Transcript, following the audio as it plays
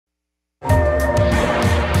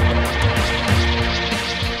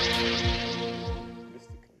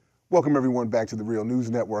Welcome everyone back to the Real News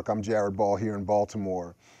Network. I'm Jared Ball here in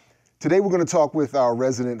Baltimore. Today we're going to talk with our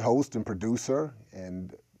resident host and producer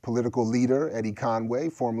and political leader, Eddie Conway,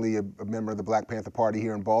 formerly a member of the Black Panther Party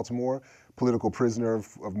here in Baltimore, political prisoner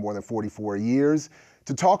of more than 44 years,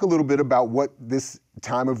 to talk a little bit about what this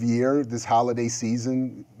time of year, this holiday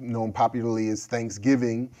season, known popularly as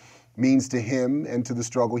Thanksgiving, means to him and to the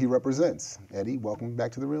struggle he represents. Eddie, welcome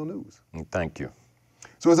back to the Real News. Thank you.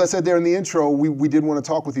 So as I said there in the intro, we did want to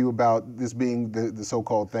talk with you about this being the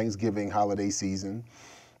so-called Thanksgiving holiday season.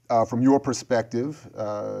 From your perspective,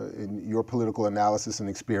 in your political analysis and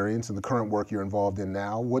experience and the current work you're involved in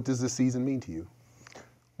now, what does this season mean to you?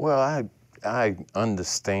 Well, I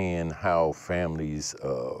understand how families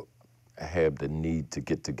have the need to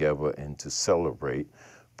get together and to celebrate,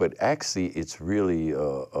 but actually it's really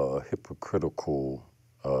a hypocritical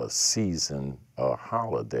season,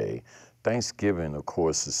 holiday. Thanksgiving, of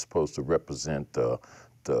course, is supposed to represent the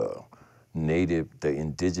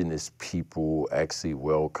indigenous people actually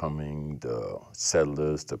welcoming the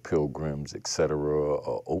settlers, the pilgrims, etc.,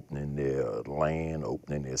 opening their land,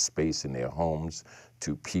 opening their space in their homes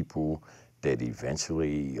to people that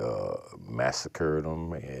eventually massacred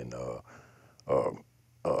them and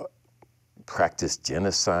practiced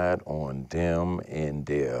genocide on them and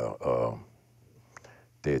their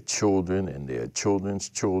children and their children's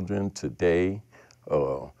children today.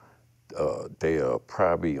 They are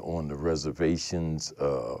probably on the reservations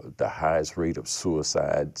the highest rate of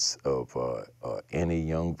suicides of any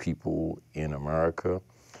young people in America.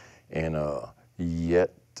 And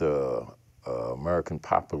yet the American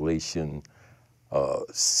population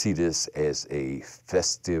see this as a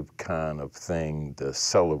festive kind of thing to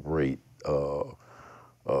celebrate the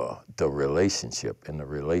relationship, and the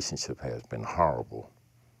relationship has been horrible.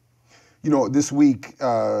 You know, this week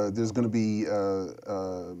there's going to be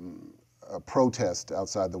a protest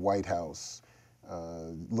outside the White House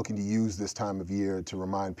looking to use this time of year to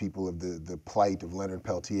remind people of the plight of Leonard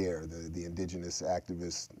Peltier, the indigenous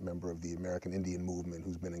activist member of the American Indian movement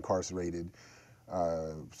who's been incarcerated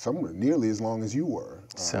somewhere nearly as long as you were.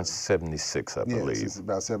 Since 76, I believe. Since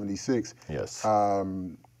about 76. Yes.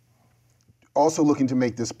 Also looking to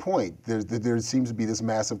make this point, there seems to be this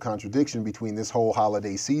massive contradiction between this whole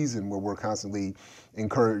holiday season where we're constantly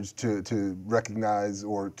encouraged to recognize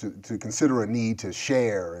or to consider a need to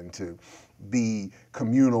share and to be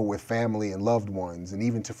communal with family and loved ones and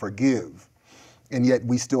even to forgive. And yet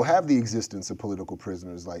we still have the existence of political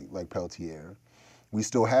prisoners like Peltier. We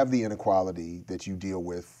still have the inequality that you deal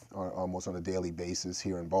with almost on a daily basis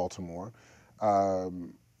here in Baltimore.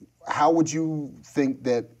 How would you think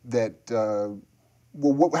that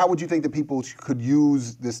how would you think that people could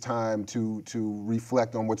use this time to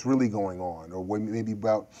reflect on what's really going on, or maybe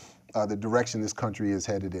about the direction this country is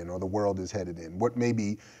headed in, or the world is headed in? What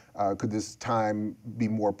maybe could this time be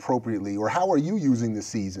more appropriately, or how are you using this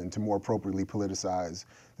season to more appropriately politicize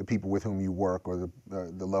the people with whom you work or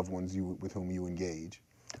the loved ones with whom you engage?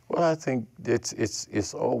 Well, I think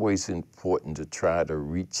it's always important to try to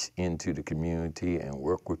reach into the community and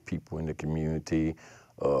work with people in the community.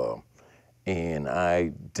 And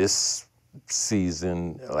this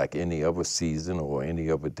season, like any other season or any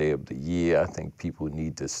other day of the year, I think people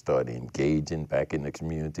need to start engaging back in the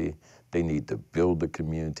community. They need to build the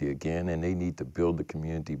community again, and they need to build the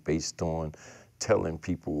community based on telling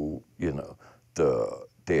people, you know,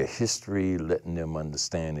 their history, letting them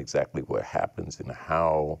understand exactly what happens and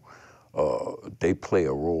how they play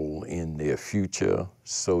a role in their future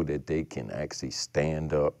so that they can actually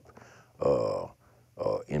stand up,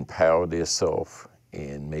 empower themselves,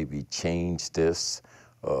 and maybe change this.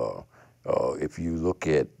 If you look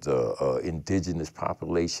at the indigenous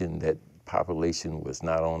population, that population was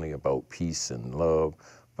not only about peace and love,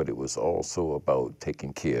 but it was also about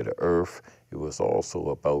taking care of the earth. It was also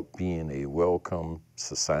about being a welcome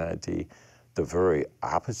society, the very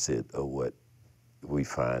opposite of what we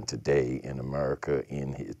find today in America.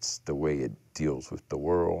 It's the way it deals with the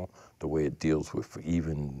world, the way it deals with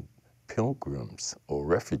even pilgrims or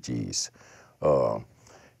refugees.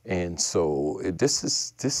 And so this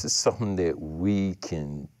is something that we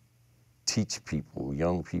can teach people,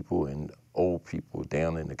 young people and old people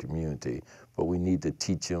down in the community, but we need to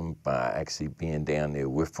teach them by actually being down there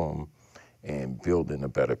with them and building a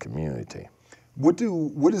better community. What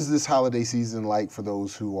is this holiday season like for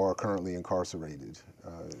those who are currently incarcerated?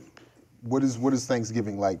 What is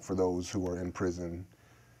Thanksgiving like for those who are in prison,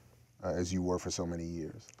 as you were for so many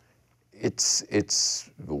years? It's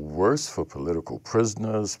worse for political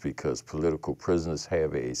prisoners because political prisoners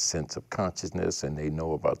have a sense of consciousness and they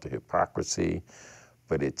know about the hypocrisy.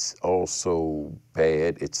 but it's also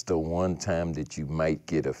bad. It's the one time that you might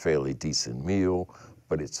get a fairly decent meal,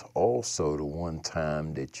 but it's also the one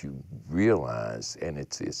time that you realize, and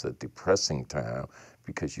it's a depressing time,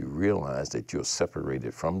 because you realize that you're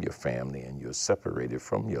separated from your family and you're separated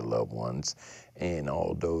from your loved ones. And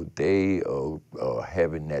although they are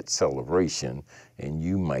having that celebration, and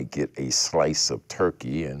you might get a slice of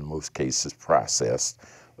turkey, in most cases processed,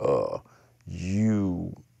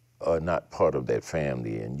 you are not part of that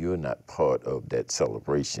family and you're not part of that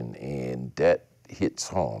celebration, and that hits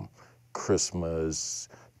home. Christmas,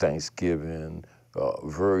 Thanksgiving,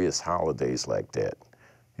 various holidays like that,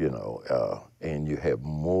 and you have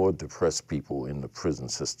more depressed people in the prison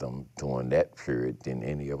system during that period than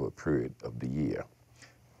any other period of the year.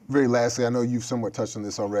 Very lastly, I know you've somewhat touched on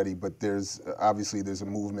this already, but there's a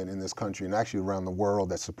movement in this country and actually around the world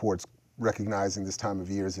that supports recognizing this time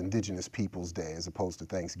of year as Indigenous Peoples Day as opposed to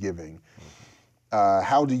Thanksgiving.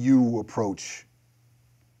 How do you approach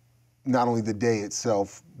not only the day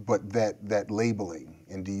itself, but that labeling?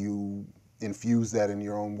 And do you infuse that in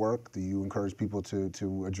your own work? Do you encourage people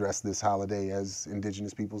to address this holiday as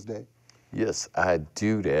Indigenous Peoples Day? Yes, I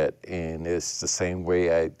do that, and it's the same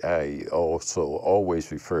way I also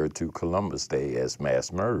always refer to Columbus Day as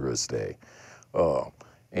Mass Murderers Day.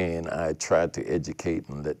 And I try to educate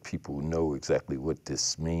and let people know exactly what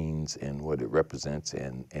this means and what it represents,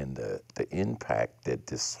 and the impact that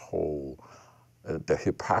this whole, the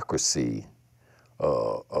hypocrisy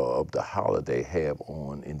of the holiday have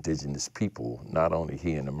on Indigenous people, not only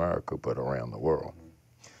here in America, but around the world.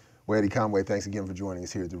 Well, Eddie Conway, thanks again for joining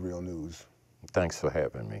us here at The Real News. Thanks for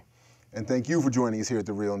having me. And thank you for joining us here at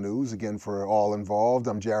The Real News. Again, for all involved,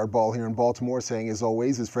 I'm Jared Ball here in Baltimore, saying as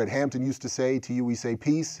always, as Fred Hampton used to say, to you we say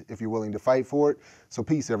peace if you're willing to fight for it. So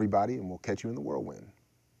peace, everybody, and we'll catch you in the whirlwind.